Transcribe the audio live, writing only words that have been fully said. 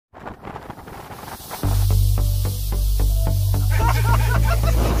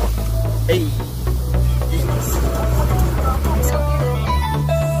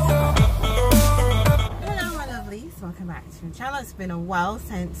to the channel. It's been a while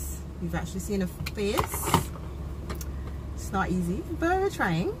since you've actually seen a face. It's not easy, but we're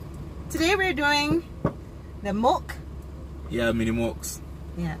trying. Today we're doing the Moke. Yeah, mini mokes.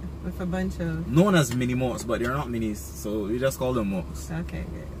 Yeah, with a bunch of... Known as mini mokes, but they're not minis, so we just call them mokes. Okay,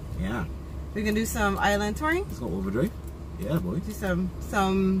 good. Yeah. We can do some island touring. Let's go overdrive. Yeah, boy. Do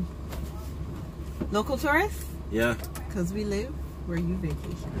some local tourists. Yeah. Because we live where you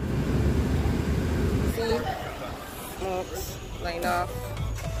vacation. See? Smokes lined off.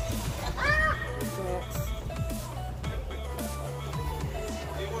 Smokes.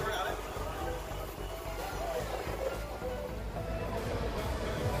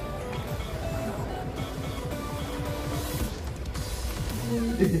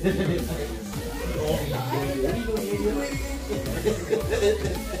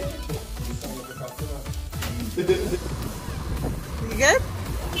 You good?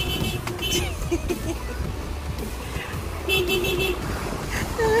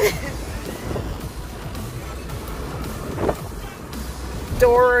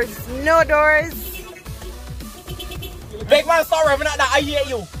 Doors, no doors. Big man, stop revving at that. I hear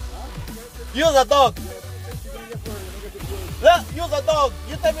you. Use a dog. Look, use a dog.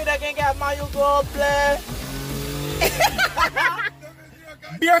 You tell me that can't get man, you go play.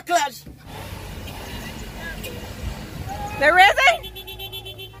 Beer clutch. They're raising?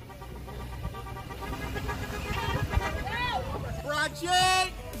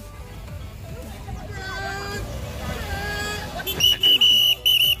 Project.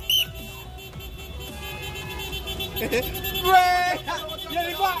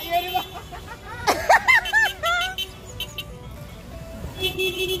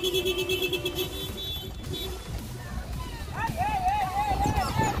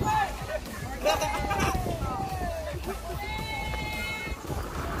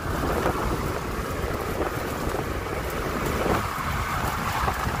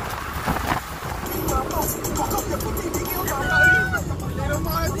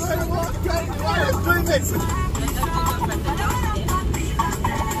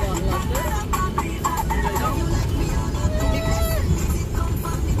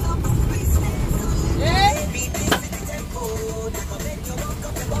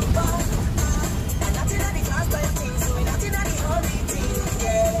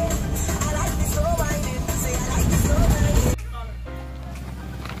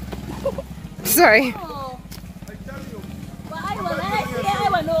 Sorry.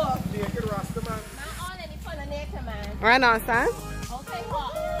 Right on, son.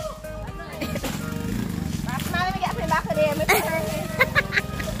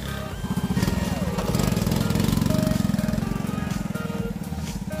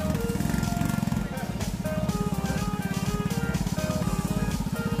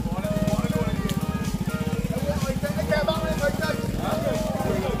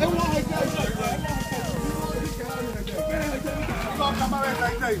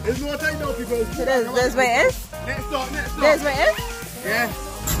 There's no time now, people. There's where it is? Next stop. There's where it is? Yeah.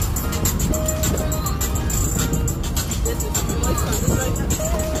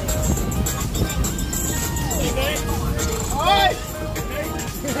 Oi!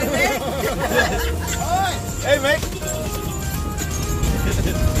 Hey, mate.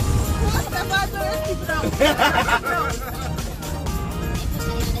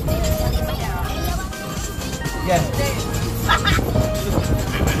 Yeah.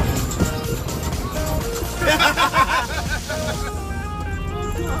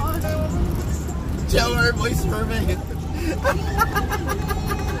 Tell her voice for me.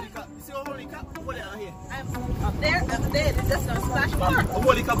 See what holy cup? What out here? Up there. There's just a splash bar. A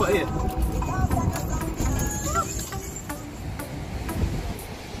holy cup out here.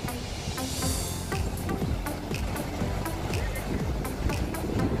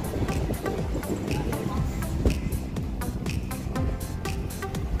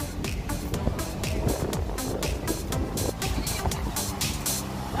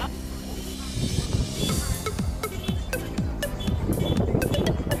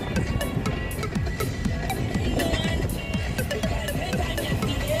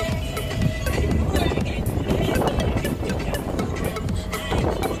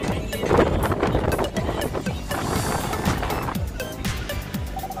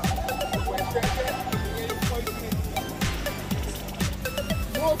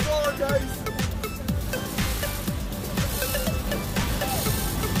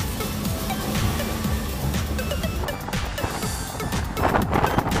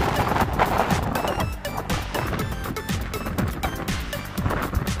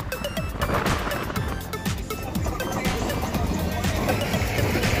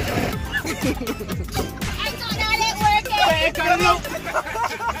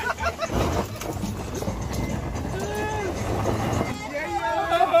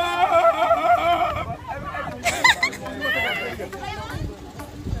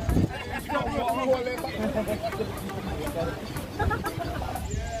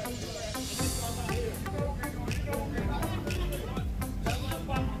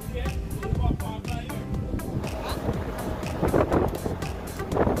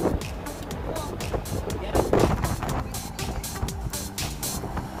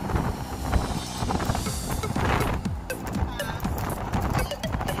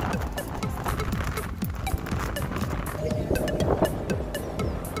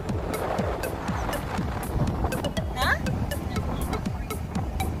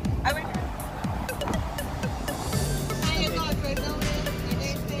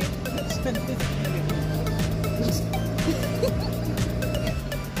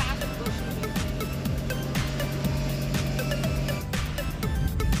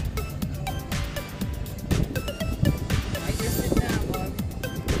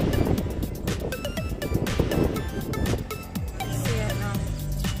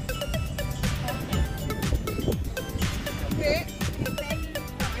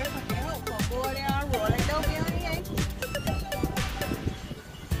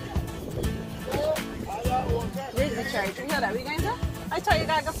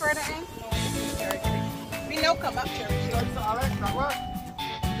 further in? We know come up here.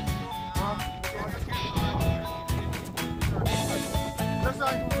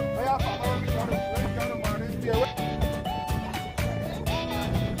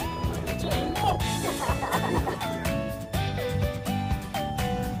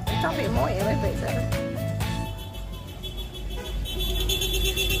 Trong bị mỗi em phải sợ.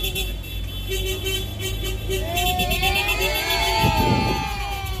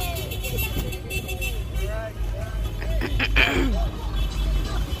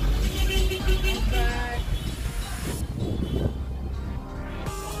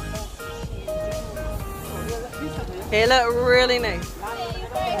 It look really nice.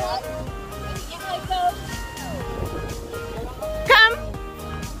 Come.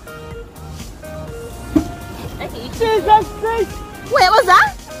 Jesus Christ. Wait, what's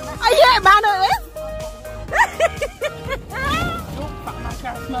that? Are you at Barbados?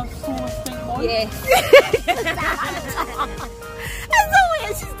 Yes. That's the way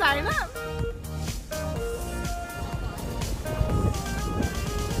she's tying up.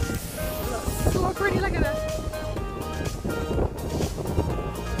 So pretty, look at that.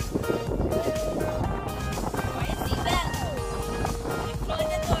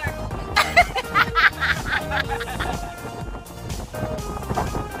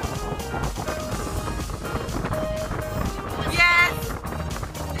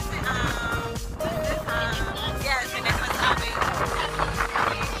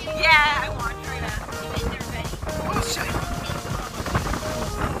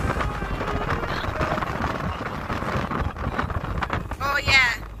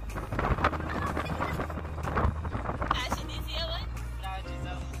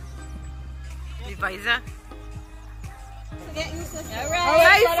 Visor.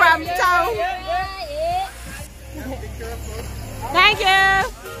 Alright, from town. Thank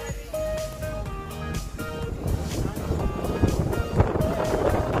you.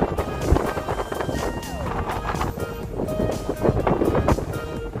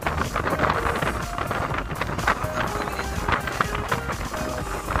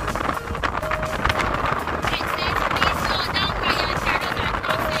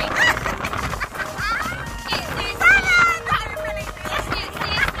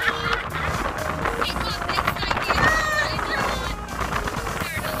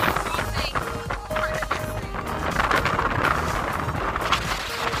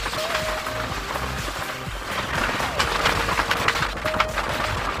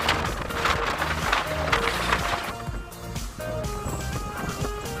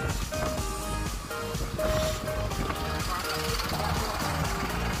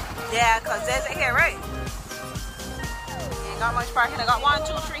 Yeah, because there's it here, right? Ain't got much parking. I got 1,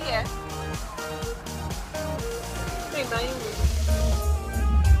 2, 3 here. Hey, man.